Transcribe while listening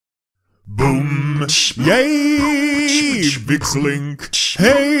boom. Yay, VikzeLink.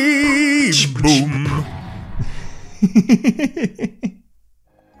 Hey, boom.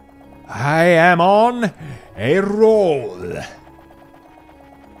 I am on a roll.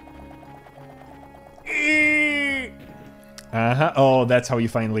 Oh, that's how you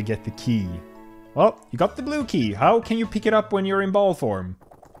finally get the key. Well, you got the blue key. How can you pick it up when you're in ball form?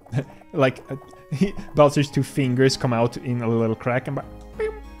 Like, Bowser's two fingers come out in a little crack and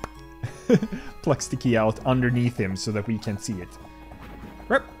plucks the key out underneath him so that we can see it.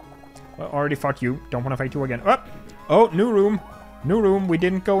 Well, already fought you. Don't want to fight you again. Oh, new room. New room. We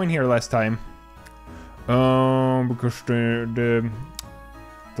didn't go in here last time. Because the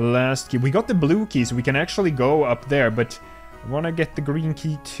last key... We got the blue key, so we can actually go up there, but I want to get the green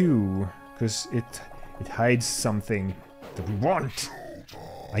key too, because it hides something that we want,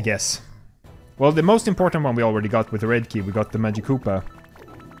 I guess. Well, the most important one we already got with the red key. We got the Magic Koopa.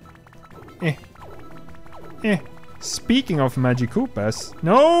 Speaking of Magic Koopas...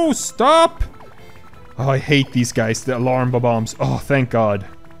 No! Stop! Oh, I hate these guys, the alarm Bob-ombs. Oh, thank God.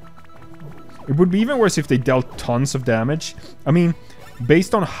 It would be even worse if they dealt tons of damage. I mean,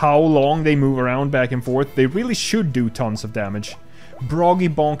 based on how long they move around back and forth, they really should do tons of damage.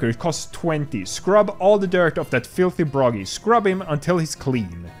 Broggy Bonker, it costs 20. Scrub all the dirt off that filthy Broggy. Scrub him until he's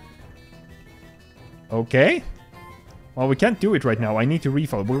clean. Okay. Well, we can't do it right now. I need to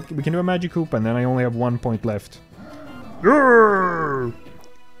refill. We can do a Magic Koopa, and then I only have 1 point left. Oh,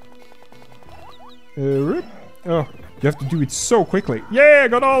 you have to do it so quickly. Yeah,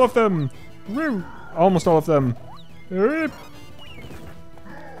 got all of them. Almost all of them.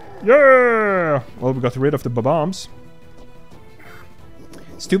 Yeah! Well, we got rid of the Bob-ombs.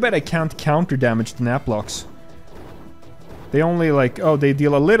 It's too bad I can't counter damage the nap blocks. They only like... Oh, they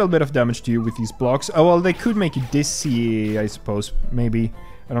deal a little bit of damage to you with these blocks. Oh, well, they could make you dizzy, I suppose. Maybe.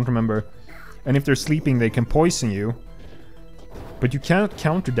 I don't remember. And if they're sleeping, they can poison you. But you cannot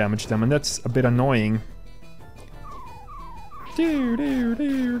counter damage them, and that's a bit annoying.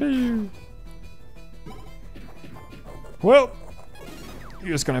 Well,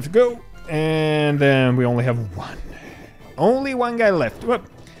 you're just gonna have to go. And then we only have one. Only one guy left. Whoop.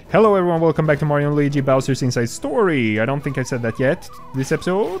 Hello everyone, welcome back to Mario Luigi Bowser's Inside Story. I don't think I said that yet this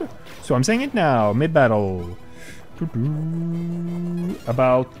episode, so I'm saying it now, mid-battle.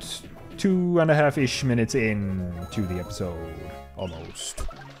 About 2.5-ish minutes in to the episode. Almost.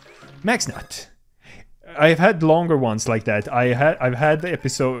 Max Nut. I've had longer ones like that. I've had the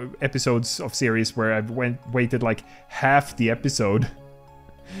episodes of series where I've waited like half the episode.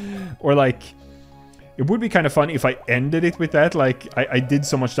 Or like, it would be kind of fun if I ended it with that. Like, I did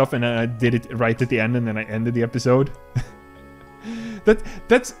so much stuff and then I did it right at the end and then I ended the episode.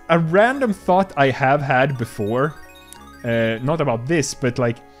 That's a random thought I have had before. Not about this, but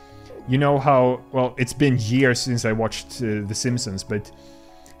like, you know how, well, it's been years since I watched The Simpsons, but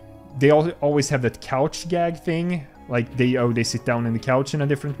they always have that couch gag thing. Like, they sit down in the couch in a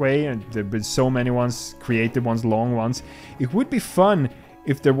different way, and there's so many ones, creative ones, long ones. It would be fun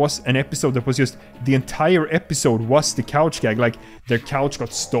if there was an episode that was just, the entire episode was the couch gag. Like, their couch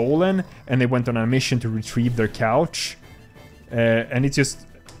got stolen, and they went on a mission to retrieve their couch. And it's just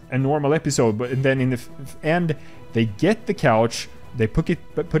a normal episode, but then in the end, they get the couch, they put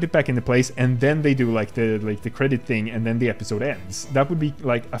it back into place, and then they do like the credit thing, and then the episode ends. That would be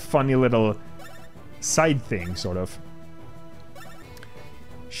like a funny little side thing, sort of.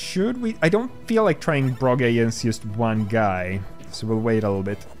 Should we? I don't feel like trying Broggy against just one guy, so we'll wait a little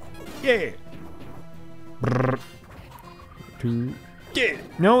bit. Yeah. Brrr. Yeah.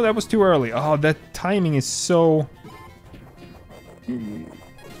 No, that was too early. Oh, that timing is so.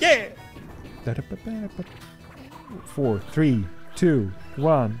 Yeah. 4, 3, 2,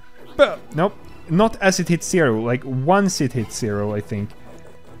 1. Nope. Not as it hits 0. Like, once it hits 0, I think.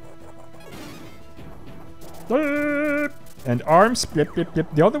 And arms. Blip, blip,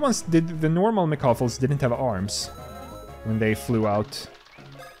 blip. The other ones, the normal McCaffles didn't have arms when they flew out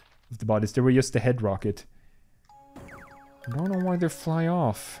of the bodies. They were just the head rocket. I don't know why they fly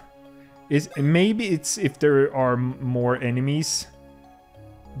off. Maybe it's if there are more enemies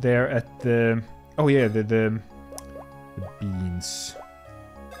there at the... Oh yeah, the beans.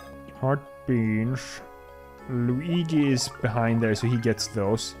 Heart beans. Luigi is behind there, so he gets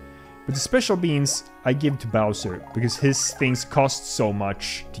those. But the special beans I give to Bowser, because his things cost so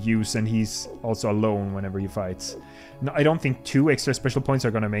much to use, and he's also alone whenever he fights. No, I don't think 2 extra special points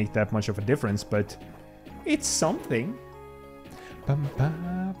are gonna make that much of a difference, but it's something.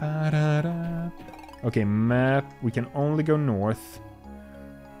 Okay, map. We can only go north.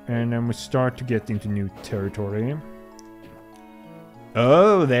 And then we start to get into new territory.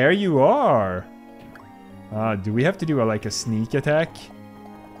 Oh, there you are. Do we have to do like a sneak attack?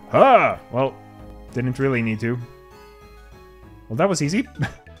 Ah! Well, didn't really need to. Well, that was easy.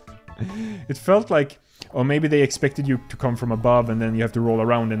 It felt like, oh, maybe they expected you to come from above and then you have to roll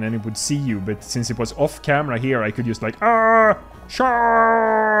around and then it would see you. But since it was off camera here, I could just like,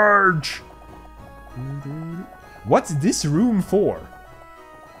 charge! What's this room for?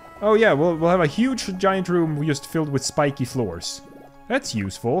 Oh yeah, we'll have a huge giant room just filled with spiky floors. That's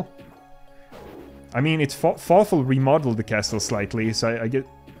useful. I mean, it's Fawful remodeled the castle slightly, so I get...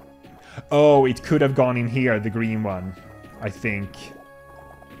 Oh, it could have gone in here, the green one, I think.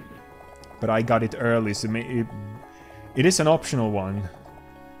 But I got it early, so it is an optional one.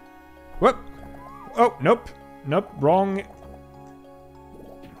 Whoop! Oh, nope. Nope, wrong.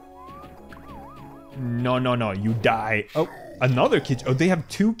 No, you die. Oh, another kitchen. Oh, they have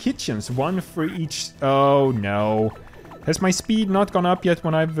 2 kitchens, one for each. Oh, no. Has my speed not gone up yet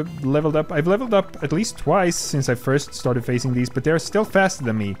when I've leveled up? I've leveled up at least twice since I first started facing these, but they're still faster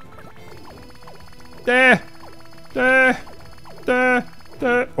than me.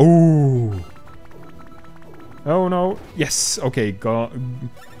 Oh. Oh no. Yes. Okay. Go.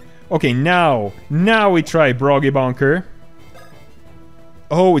 Okay. Now we try Broggy Bonker.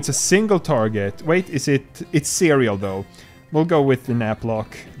 Oh, it's a single target. Wait, is it? It's cereal though. We'll go with the nap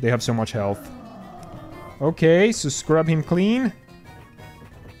lock. They have so much health. Okay, so scrub him clean.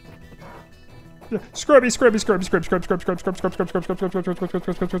 Scrubby, scrubby, scrubby, scrub, scrub, scrub, scrub, scrub, scrub, scrub, scrub, scrub,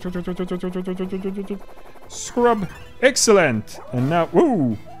 scrub, scrub, scrub. Excellent. And now,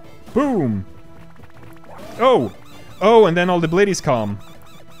 woo, boom. Oh, and then all the blitties come.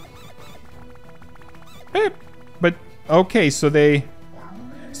 But okay, so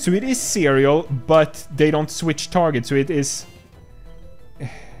it is cereal, but they don't switch targets. So it is.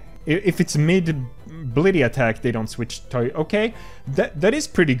 If it's mid blitty attack, they don't switch target. Okay, that is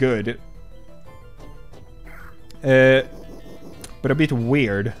pretty good. But a bit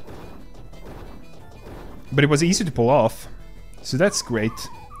weird. But it was easy to pull off, so that's great.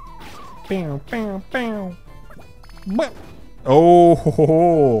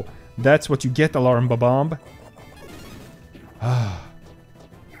 Oh, that's what you get, Alarm Bob-omb.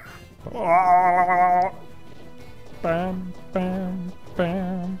 Bam, bam,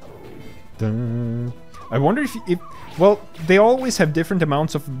 bam. Dun. I wonder if well, they always have different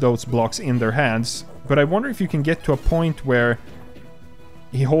amounts of those blocks in their hands, but I wonder if you can get to a point where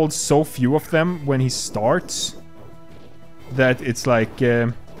he holds so few of them when he starts that it's like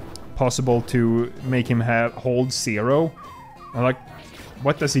possible to make him hold 0. I'm like,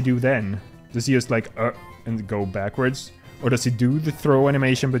 what does he do then? Does he just like and go backwards? Or does he do the throw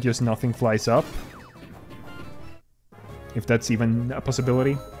animation but just nothing flies up? If that's even a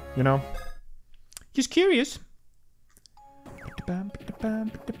possibility, you know? Just curious.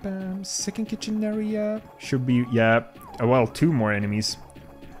 Second kitchen area. Should be, yeah. Well, 2 more enemies.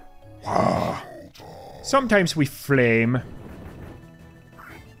 Sometimes we flame.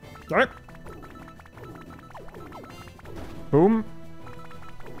 Boom.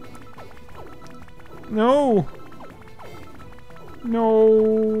 No.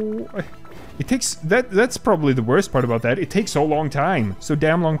 No. It takes... That's probably the worst part about that. It takes so long time. So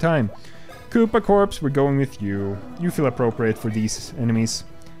damn long time. Koopa Corpse, we're going with you. You feel appropriate for these enemies.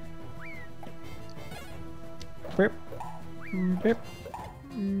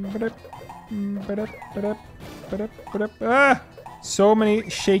 Ah! So many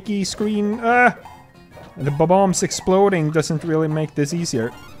shaky screen. Ah! The Bob-omb's exploding doesn't really make this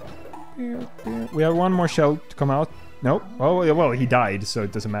easier. We have 1 more shell to come out. Nope. Oh, well, he died, so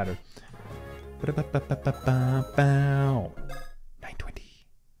it doesn't matter. 920.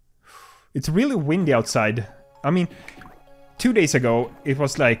 It's really windy outside. I mean, 2 days ago, it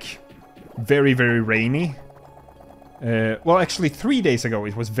was like very, very rainy. Well, actually, 3 days ago,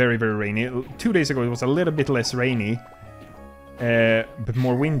 it was very, very rainy. 2 days ago, it was a little bit less rainy. But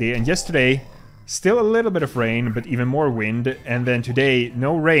more windy. And yesterday, still a little bit of rain, but even more wind. And then today,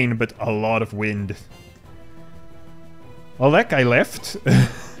 no rain, but a lot of wind. Well, that guy left.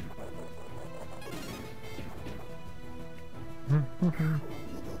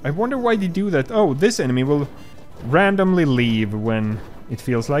 I wonder why they do that. Oh, this enemy will randomly leave when it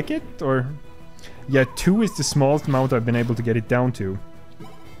feels like it, or... Yeah, 2 is the smallest amount I've been able to get it down to.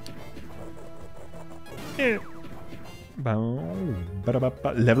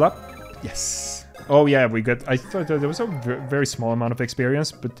 Level up? Yes. Oh yeah, we got... I thought there was a very small amount of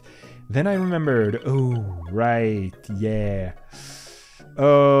experience, but then I remembered. Oh, right, yeah.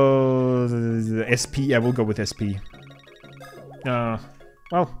 Oh, SP, yeah, we'll go with SP.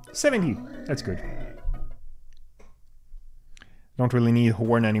 Well, 70. That's good. Don't really need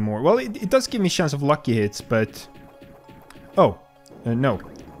horn anymore. Well, it does give me chance of lucky hits, but... Oh, no.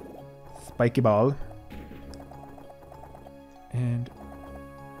 Spiky ball. And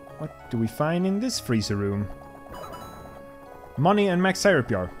what do we find in this freezer room? Money and max syrup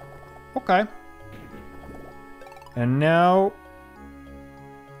jar. Okay. And now...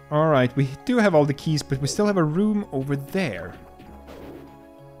 Alright, we do have all the keys, but we still have a room over there.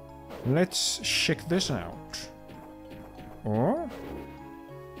 Let's check this out. Oh.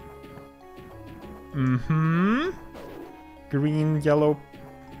 Green, yellow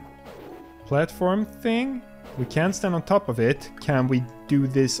platform thing. We can't stand on top of it. Can we do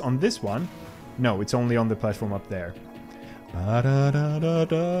this on this one? No, it's only on the platform up there.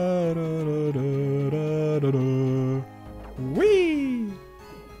 Whee!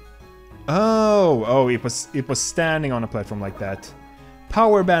 Oh, it was standing on a platform like that.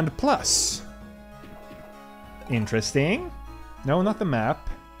 Power Band Plus. Interesting. No, not the map.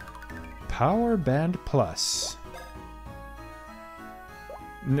 Power Band Plus.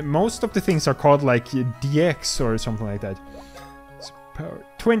 Most of the things are called like DX or something like that. So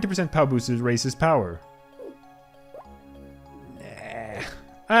 20% power boost raises power. Nah,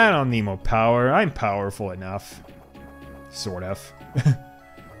 I don't need more power. I'm powerful enough. Sort of.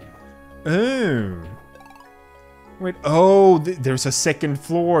 Oh. Wait, oh, there's a second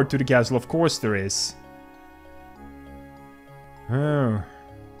floor to the castle. Of course there is. Oh.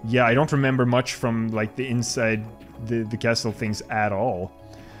 Yeah, I don't remember much from like the inside the castle things at all.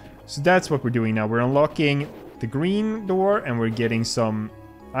 So that's what we're doing now. We're unlocking the green door and we're getting some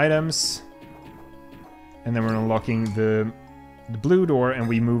items. And then we're unlocking the blue door and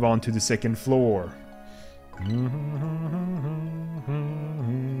we move on to the second floor.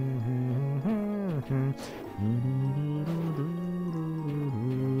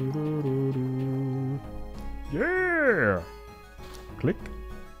 Yeah! Click.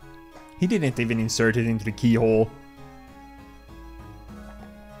 He didn't even insert it into the keyhole.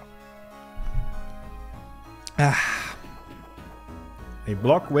 Ah. A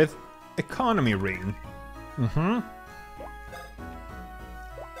block with economy ring.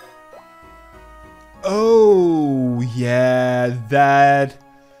 Oh, yeah, that's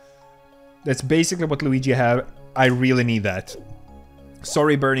basically what Luigi have. I really need that.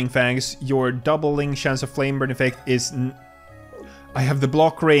 Sorry, Burning Fangs, your doubling chance of flame burn effect is... I have the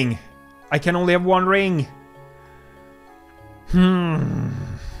block ring. I can only have one ring.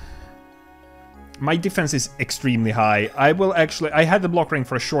 My defense is extremely high. I had the block ring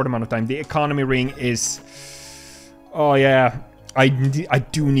for a short amount of time. The economy ring is... Oh, yeah. I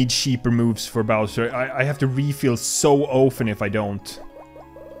do need cheaper moves for Bowser. I have to refill so often if I don't.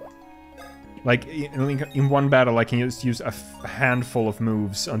 Like, in one battle, I can just use a handful of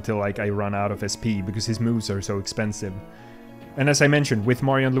moves until, like, I run out of SP, because his moves are so expensive. And as I mentioned, with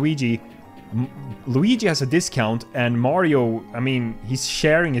Mario and Luigi, Luigi has a discount, and Mario, I mean, he's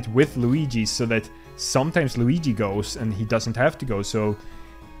sharing it with Luigi, so that sometimes Luigi goes, and he doesn't have to go, so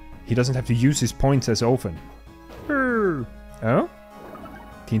he doesn't have to use his points as often. Oh?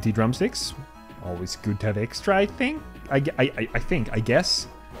 TNT drumsticks. Always good to have extra, I think. I guess.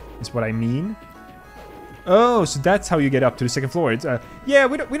 Is what I mean. Oh, so that's how you get up to the second floor. It's yeah,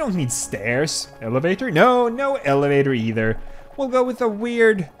 we don't need stairs. Elevator? No elevator either. We'll go with a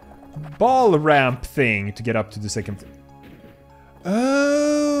weird ball ramp thing to get up to the second floor.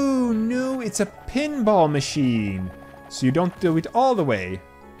 Oh, no, it's a pinball machine. So you don't do it all the way.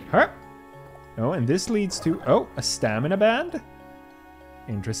 Huh? Oh, and this leads to, oh, a stamina band.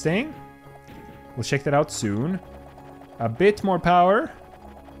 Interesting. We'll check that out soon. A bit more power.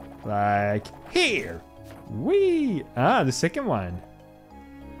 Like here. Whee! Ah, the second one.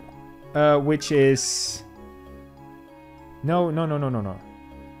 Which is... No.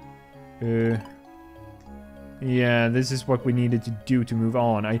 Yeah, this is what we needed to do to move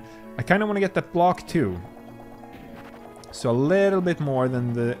on. I kind of want to get that block too. So a little bit more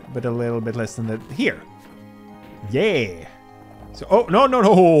than but a little bit less than that. Here. Yeah. So, oh,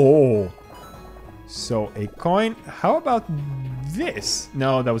 no. So a coin. How about this?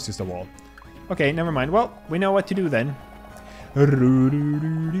 No, that was just a wall. Okay, never mind. Well, we know what to do then.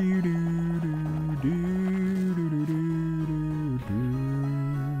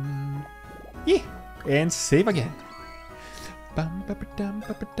 Yeah, and save again.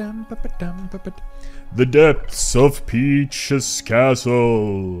 The depths of Peach's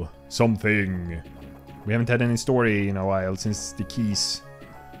castle. Something. We haven't had any story in a while since the keys.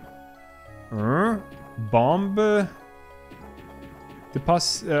 Bomb.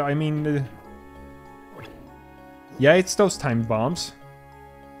 Yeah, it's those time bombs.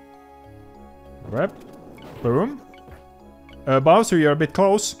 Rep. Boom. Bowser, you're a bit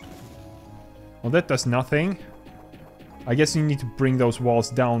close. Well, that does nothing. I guess you need to bring those walls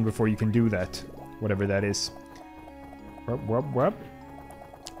down before you can do that. Whatever that is. Whoop.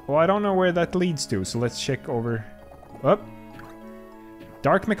 Well, I don't know where that leads to, so let's check over... Up.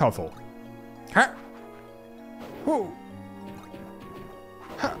 Dark McCuffle. Ha! Whoa!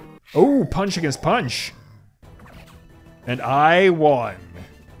 Ha! Oh, punch against punch! And I won!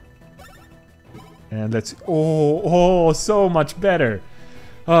 And let's... Oh, so much better!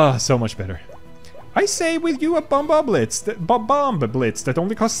 Ah, so much better. I say with you a Bob-omb blitz that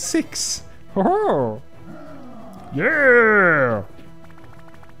only costs 6. Oh, yeah!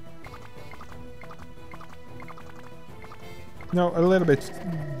 No, a little bit.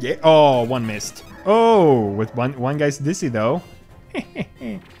 Yeah. Oh, one missed. Oh, with one guy's dizzy though.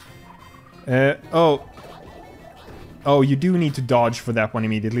 Oh, you do need to dodge for that one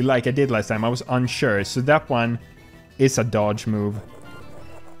immediately, like I did last time. I was unsure, so that one is a dodge move.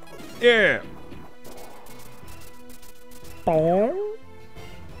 Yeah.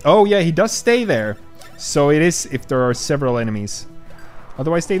 Oh yeah, he does stay there. So it is if there are several enemies.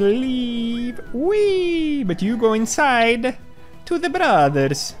 Otherwise they leave. Wee! But you go inside to the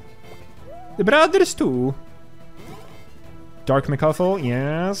brothers. The brothers too. Dark McCuffle,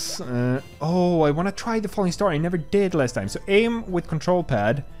 yes. Oh, I want to try the falling star. I never did last time. So aim with control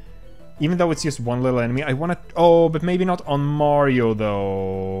pad. Even though it's just one little enemy. I want to... Oh, but maybe not on Mario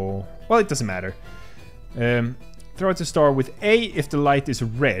though. Well, it doesn't matter. Throw at the star with A if the light is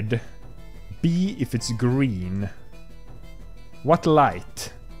red. B if it's green. What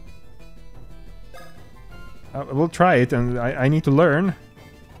light? We'll try it, and I need to learn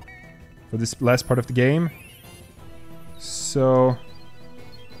for this last part of the game. So...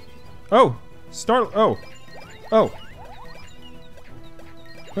 Oh! Star... Oh! Oh!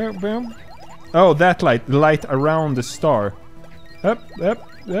 Boom. Oh, that light. The light around the star. Up.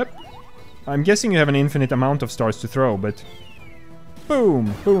 I'm guessing you have an infinite amount of stars to throw, but...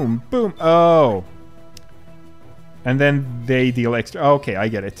 Boom! Oh! And then they deal extra... Okay, I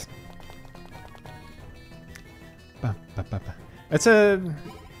get it. That's a...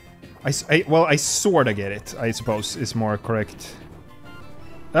 well, I sorta get it, I suppose, is more correct.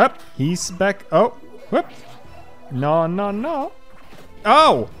 Up! He's back... Oh! Whoop! No!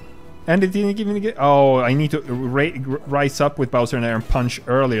 Oh! And it didn't even get... Oh, I need to rise up with Bowser in there and punch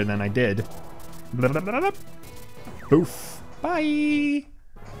earlier than I did. Boof. Bye!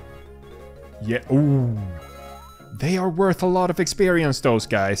 Yeah, ooh. They are worth a lot of experience, those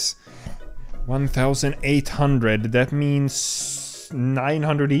guys. 1,800. That means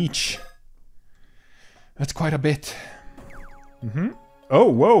 900 each. That's quite a bit. Oh,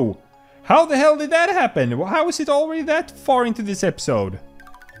 whoa. How the hell did that happen? How is it already that far into this episode?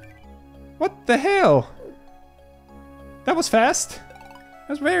 What the hell? That was fast. That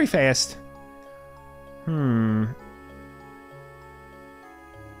was very fast.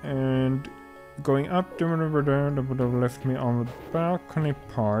 And going up, left me on the balcony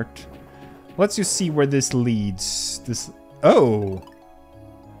part. Let's just see where this leads. Oh!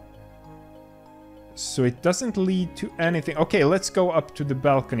 So it doesn't lead to anything. Okay, let's go up to the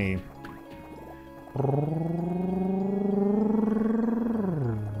balcony.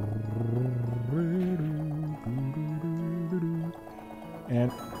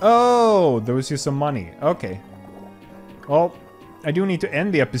 And... Oh! There was just some money. Okay. Well, I do need to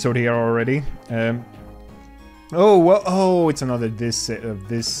end the episode here already. Oh, well, oh, it's another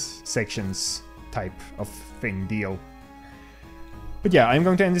this sections type of thing deal. But yeah, I'm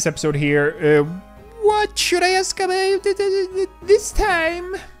going to end this episode here. What should I ask about this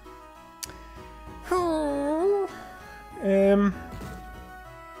time? Oh.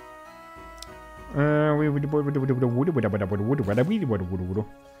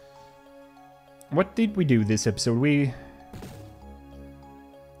 What did we do this episode?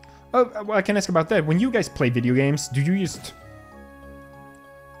 Oh, well, I can ask about that. When you guys play video games, do you just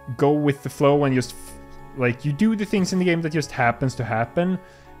go with the flow and just, like, you do the things in the game that just happens to happen?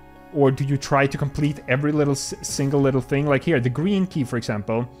 Or do you try to complete every little single little thing? Like here, the green key, for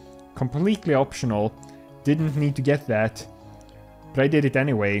example, completely optional. Didn't need to get that, but I did it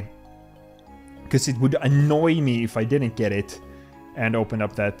anyway. Because it would annoy me if I didn't get it and open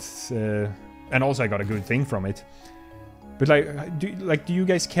up that... and also I got a good thing from it. But do you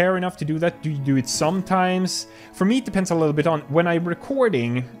guys care enough to do that? Do you do it sometimes? For me, it depends a little bit on... When I'm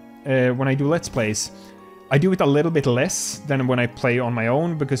recording, when I do Let's Plays, I do it a little bit less than when I play on my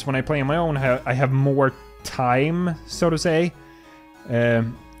own. Because when I play on my own, I have more time, so to say,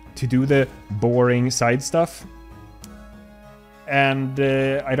 to do the boring side stuff. and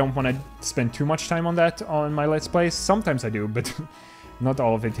I don't want to spend too much time on that on my Let's Plays. Sometimes I do, but not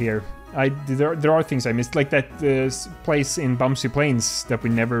all of it here. There are things I missed, like that place in Bouncy Plains that we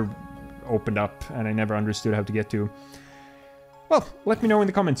never opened up, and I never understood how to get to. Well, let me know in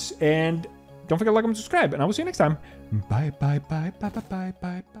the comments, and don't forget to like and subscribe, and I will see you next time. Bye, bye, bye, bye, bye, bye,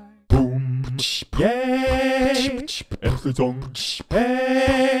 bye, bye. Boom, yay, every song,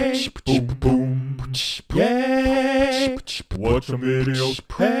 hey, boom, boom, yay, watch some videos,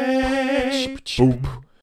 hey.